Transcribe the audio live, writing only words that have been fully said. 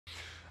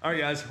All right,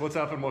 guys, what's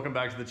up and welcome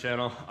back to the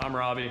channel. I'm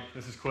Robbie,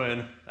 this is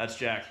Quinn, that's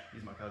Jack,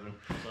 he's my cousin.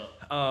 What's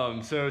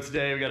up? So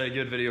today we got a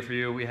good video for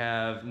you. We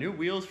have new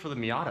wheels for the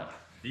MIATA.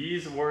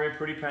 These were a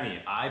pretty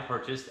penny. I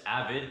purchased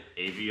Avid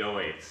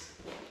AV08s.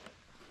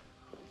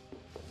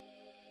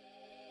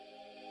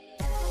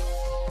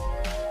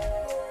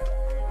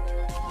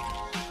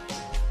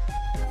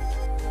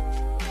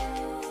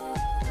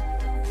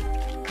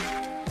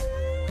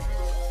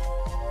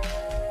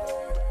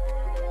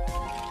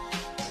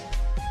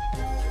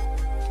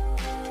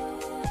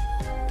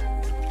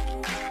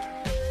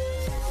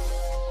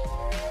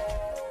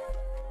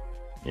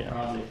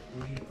 Yeah.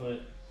 Would you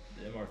put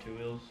the MR2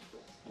 wheels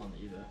on the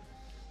Evo?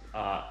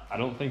 I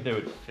don't think they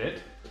would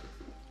fit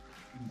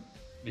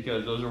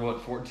because those are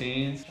what,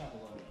 14s?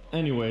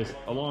 Anyways,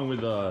 along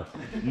with the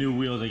new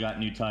wheels, I got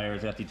new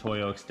tires. I got the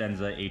Toyo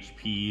Extensa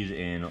HPs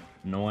in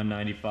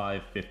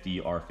 195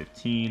 50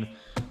 R15.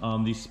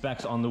 The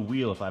specs on the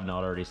wheel, if I've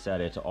not already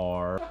said it,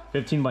 are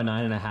 15 by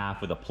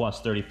 9.5 with a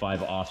plus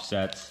 35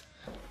 offsets.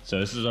 So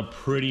this is a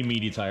pretty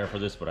meaty tire for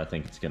this, but I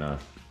think it's going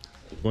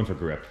for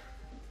grip.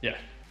 Yeah.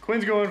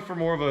 Quinn's going for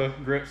more of a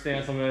grip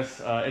stance on this.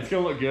 It's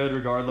gonna look good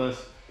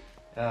regardless.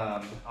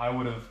 I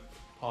would have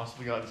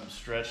possibly gotten some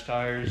stretch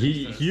tires.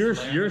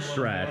 You're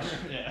stretch.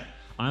 Yeah.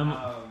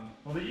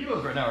 Well, the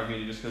Evos right now are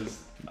meaty just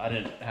because I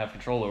didn't have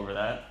control over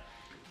that.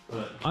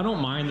 But I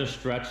don't mind the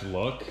stretch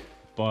look,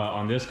 but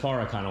on this car,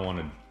 I kind of want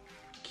to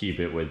keep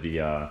it with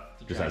the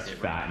just as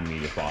fat and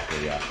meaty as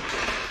possible. Yeah.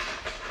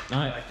 All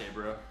right. Okay,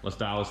 bro. Let's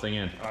dial this thing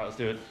in. All right, let's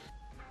do it.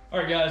 All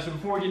right, guys. So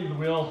before we get into the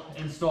wheel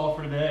install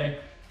for today,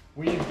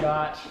 we've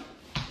got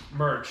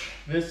merch.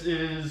 This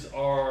is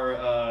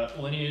our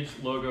Lineage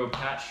logo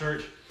patch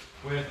shirt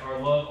with our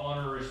love,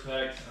 honor,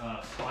 respect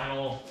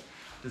spinal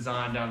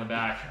design down the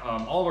back.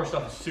 All of our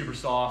stuff is super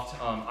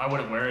soft. I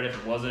wouldn't wear it if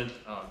it wasn't.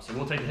 So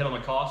we'll take the hit on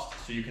the cost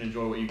so you can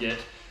enjoy what you get.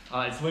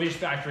 It's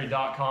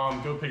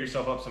lineagefactory.com. Go pick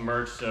yourself up some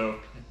merch so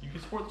you can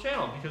support the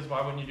channel, because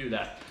why wouldn't you do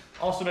that?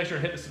 Also make sure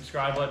to hit the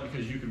subscribe button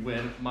because you could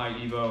win my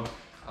Evo.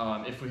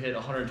 If we hit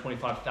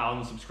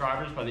 125,000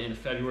 subscribers by the end of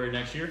February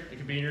next year, it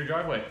could be in your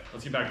driveway.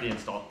 Let's get back to the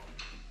install.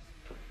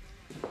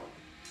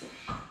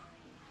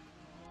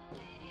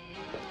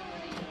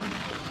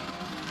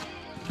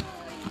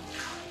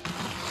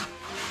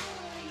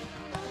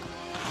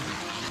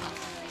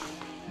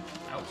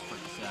 That was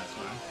pretty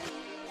satisfying.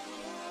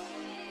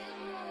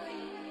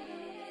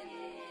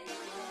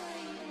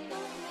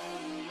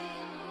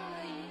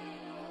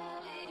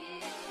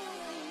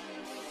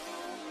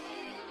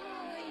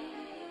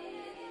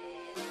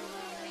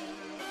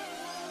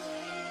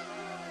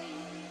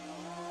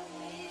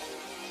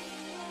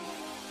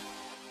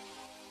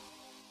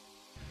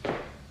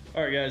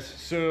 All right, guys,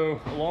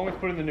 so along with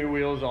putting the new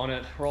wheels on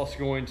it, we're also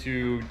going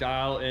to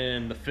dial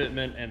in the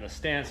fitment and the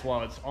stance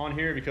while it's on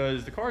here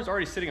because the car is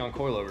already sitting on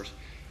coilovers.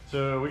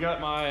 So we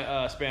got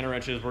my spanner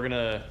wrenches. We're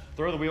gonna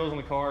throw the wheels on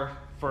the car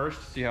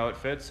first, see how it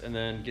fits, and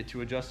then get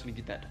to adjusting and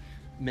get that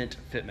mint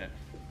fitment.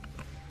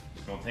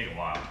 It's gonna take a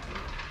while.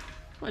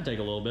 Might take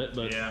a little bit,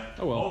 but yeah.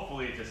 Oh well.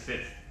 Hopefully it just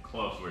sits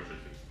close where it should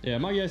be. Yeah,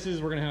 my guess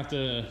is we're gonna have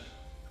to,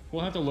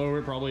 we'll have to lower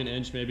it probably an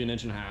inch, maybe an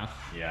inch and a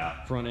half.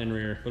 Yeah. Front and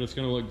rear, but it's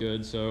gonna look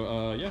good.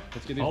 So yeah,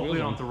 let's get these Hopefully wheels we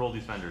don't on. have to roll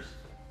these fenders.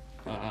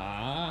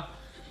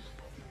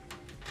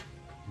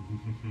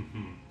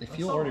 They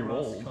feel already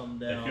rolled.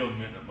 They feel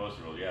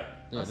mostly rolled, yeah.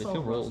 Yeah, they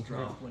feel rolled.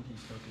 Drop when he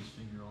stuck his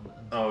finger on the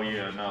inside. Oh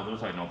yeah, no,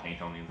 there's like no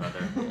paint on the inside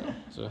there. Yeah.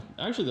 So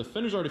actually the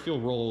fenders already feel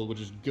rolled, which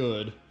is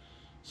good.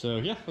 So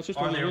yeah, let's just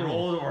Are they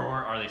rolled or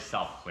are they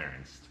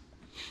self-clearanced?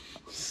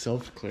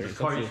 Self-clearance. The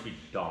car used to be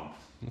dumped.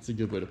 That's a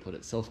good way to put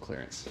it.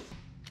 Self-clearance.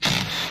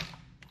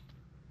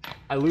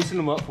 I loosened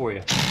them up for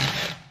you.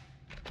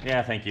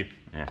 Yeah, thank you.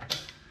 Yeah.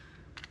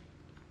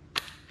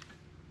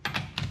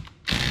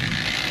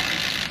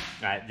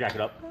 All right, jack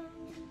it up.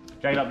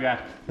 Jack it up,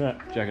 Jack. Yeah.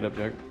 Jack it up,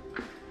 Jack.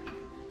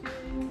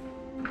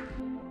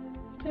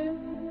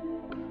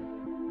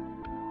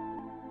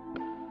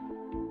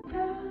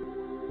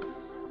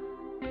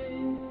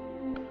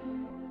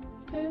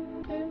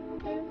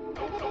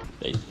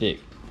 They thick.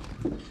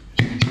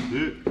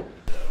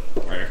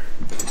 Right here.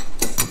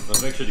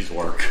 Let's make sure these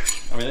work.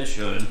 I mean, they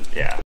should.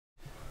 Yeah.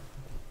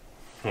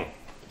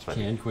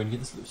 Can Quinn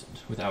get this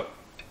loosened without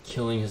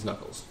killing his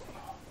knuckles?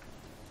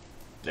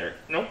 There.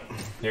 Nope.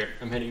 Here,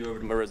 I'm handing you over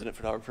to my resident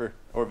photographer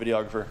or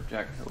videographer,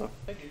 Jack. Hello.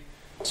 Thank you.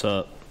 What's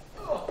up?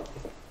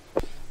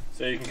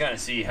 So you can kind of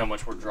see how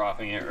much we're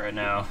dropping it right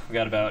now. We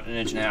got about an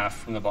inch and a half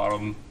from the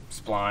bottom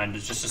spline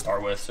just to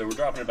start with. So we're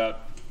dropping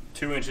about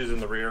 2 inches in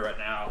the rear right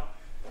now.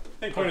 I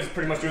think Quinn is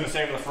pretty much doing the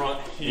same in the front.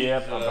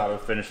 Yep, I'm about to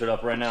finish it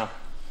up right now.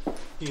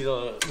 He's a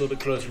little bit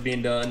closer to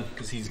being done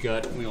because he's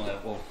got, we don't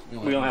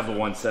have the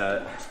one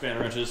set. spanner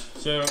wrenches.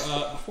 So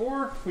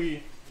before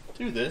we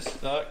do this,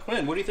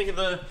 Quinn, what do you think of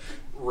the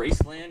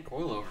Raceland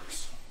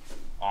coilovers?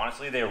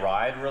 Honestly, they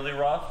ride really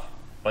rough,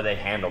 but they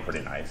handle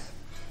pretty nice.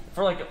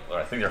 For like,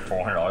 I think they're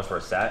 $400 for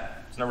a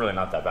set. It's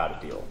not that bad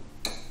a deal.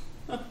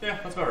 Yeah,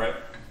 that's about right.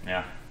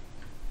 Yeah.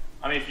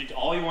 I mean, if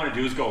all you want to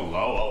do is go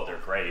low, oh, they're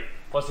great.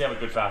 Plus they have a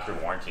good factory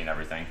warranty and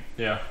everything.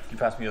 Yeah. Can you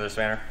pass me the other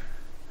spanner?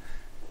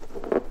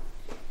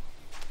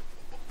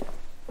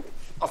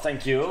 Oh,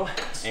 thank you.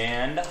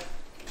 And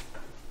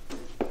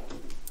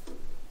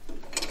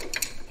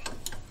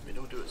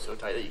Don't do it so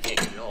tight that you can't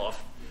get it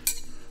off.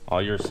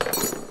 all yours.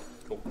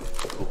 Cool.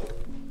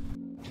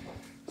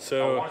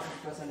 So,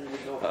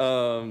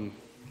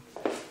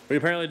 we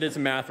apparently did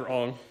some math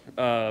wrong.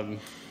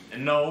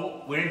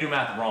 No, we didn't do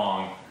math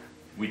wrong.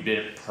 We did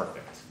it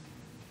perfect.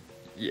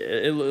 Yeah,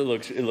 it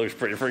looks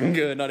pretty freaking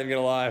good. Not even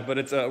gonna lie, but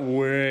it's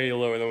way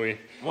lower than we.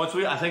 Once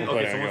we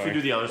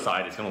do the other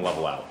side, it's gonna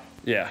level out.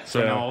 Yeah.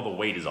 So now all the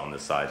weight is on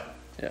this side.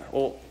 Yeah.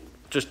 Well,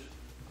 just.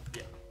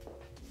 Yeah.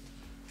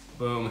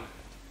 Boom.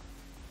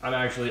 I'm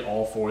actually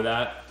all for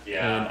that.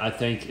 Yeah. And I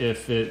think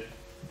if it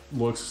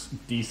looks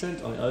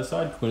decent on the other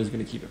side, Quinn is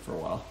gonna keep it for a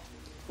while.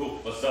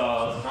 Cool. Let's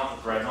count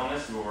the threads on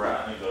this. See where we're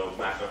at. I'm gonna go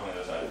match up on the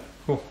other side.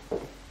 Cool.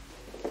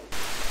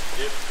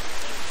 Yep.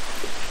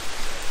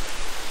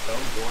 Tell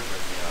them George in the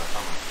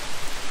comments.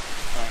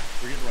 All right,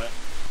 we're getting wet.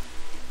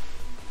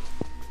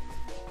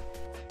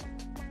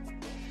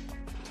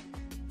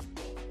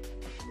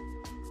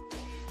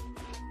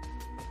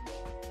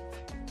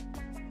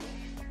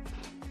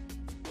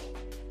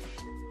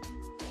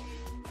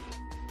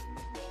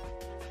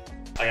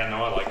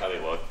 I like how they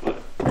look.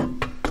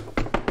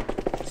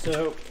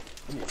 So,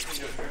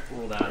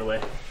 roll that away.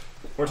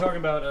 We're talking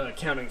about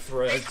counting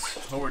threads.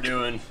 What we're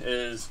doing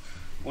is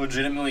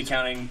legitimately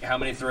counting how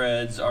many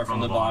threads are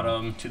from the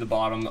bottom to the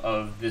bottom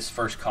of this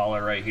first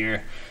collar right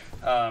here.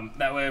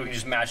 That way we can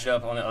just match it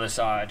up on the other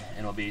side and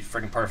it'll be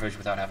freaking perfect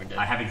without having to.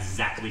 I have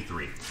exactly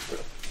 3.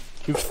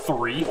 You have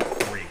 3?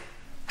 3.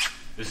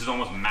 This is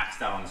almost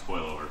maxed out on this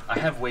coilover. I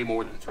have way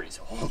more than 3,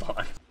 so hold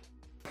on.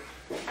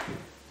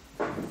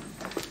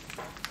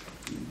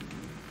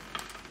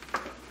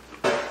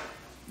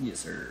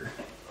 Yes, sir.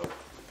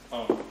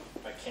 I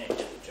can't get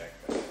the jack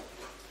back.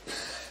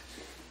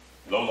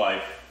 Low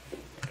life.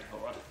 Okay,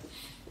 hold on.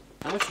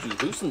 How much did you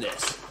loosen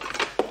this?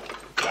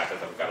 Jack,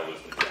 I've got to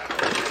loosen the jack.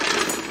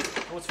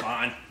 Oh, it's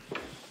fine.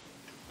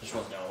 Just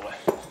wasn't out of the way.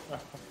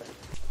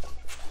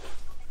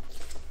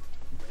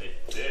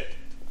 That's it.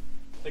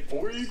 Like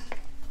 40?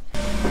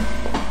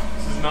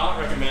 This is not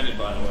recommended,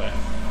 by the way.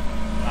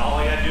 All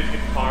I gotta do is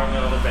get the car in the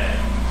other bed.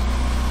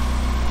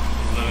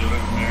 Just a little bit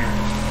from there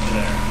to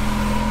there.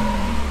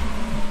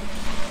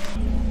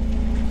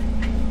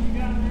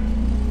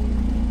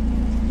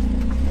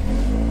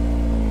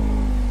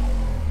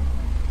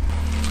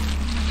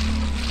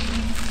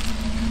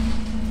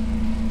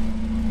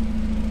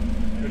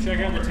 Check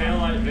out the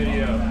taillight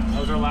video. That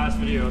was our last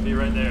video. It'll be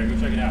right there. Go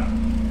check it out.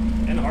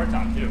 And the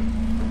hardtop too.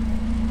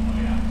 Oh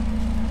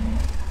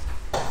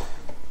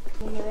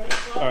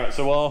yeah. Alright,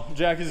 so while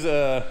Jack is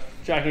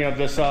jacking up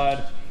this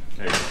side,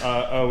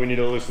 we need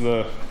to loosen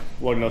the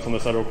lug nuts on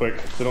this side real quick,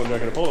 so don't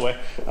jack it up all the way.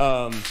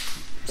 So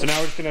now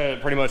we're just gonna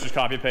pretty much just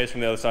copy and paste from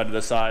the other side to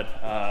this side.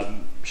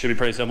 Should be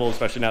pretty simple,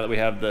 especially now that we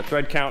have the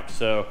thread count,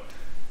 so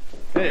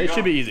it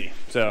should be easy.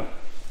 So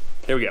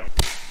here we go.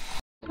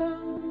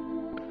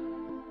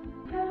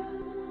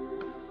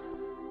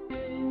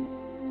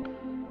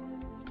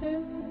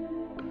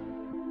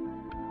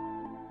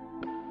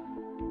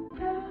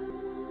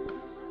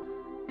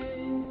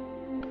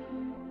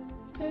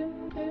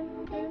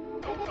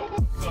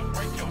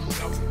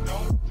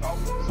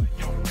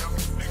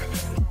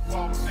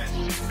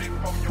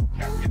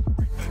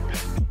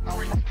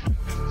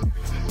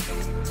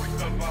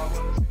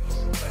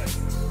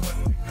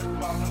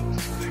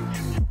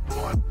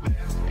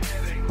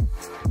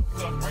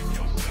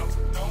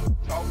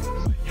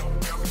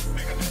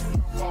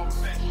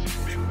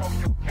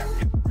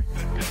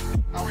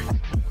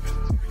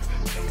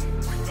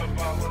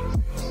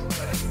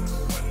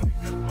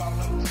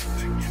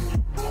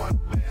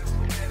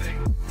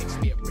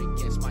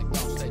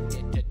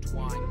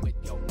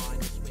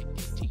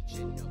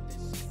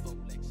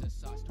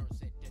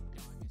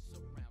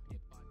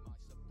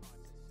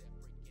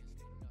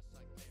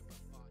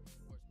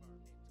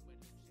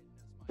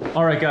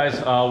 All right, guys,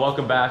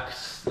 welcome back.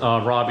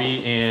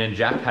 Robbie and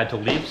Jack had to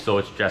leave, so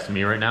it's just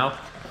me right now.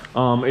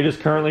 It is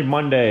currently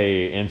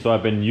Monday, and so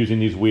I've been using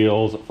these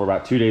wheels for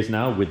about 2 days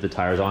now with the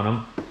tires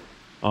on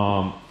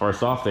them.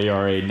 First off, they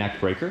are a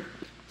neck breaker.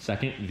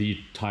 Second, the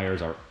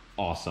tires are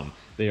awesome.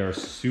 They are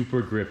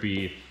super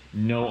grippy,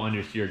 no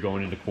understeer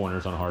going into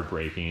corners on hard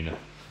braking.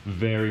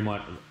 Very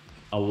much,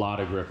 a lot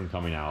of grip when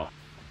coming out.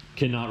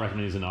 Cannot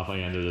recommend these enough.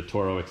 Again, they're the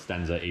Toro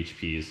Extenza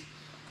HPs.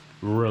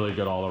 Really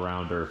good all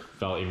arounder,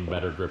 felt even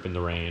better grip in the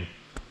rain.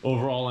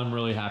 Overall, I'm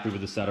really happy with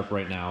the setup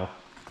right now.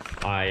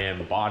 I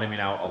am bottoming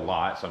out a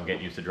lot, so I'm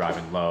getting used to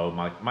driving low.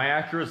 My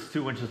Acura is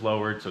 2 inches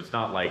lowered, so it's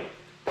not like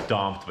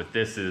dumped, but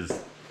this is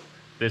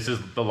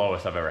the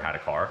lowest I've ever had a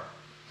car.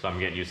 So I'm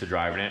getting used to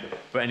driving it.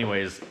 But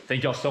anyways,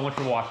 thank y'all so much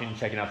for watching and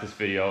checking out this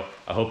video.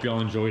 I hope y'all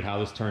enjoyed how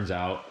this turns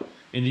out.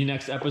 In the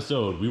next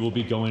episode, we will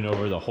be going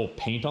over the whole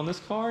paint on this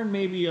car and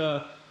maybe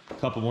a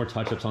couple more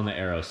touch-ups on the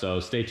aero, so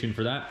stay tuned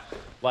for that.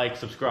 Like,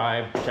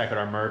 subscribe, check out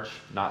our merch,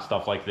 not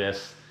stuff like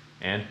this,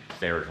 and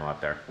stay original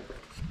out there.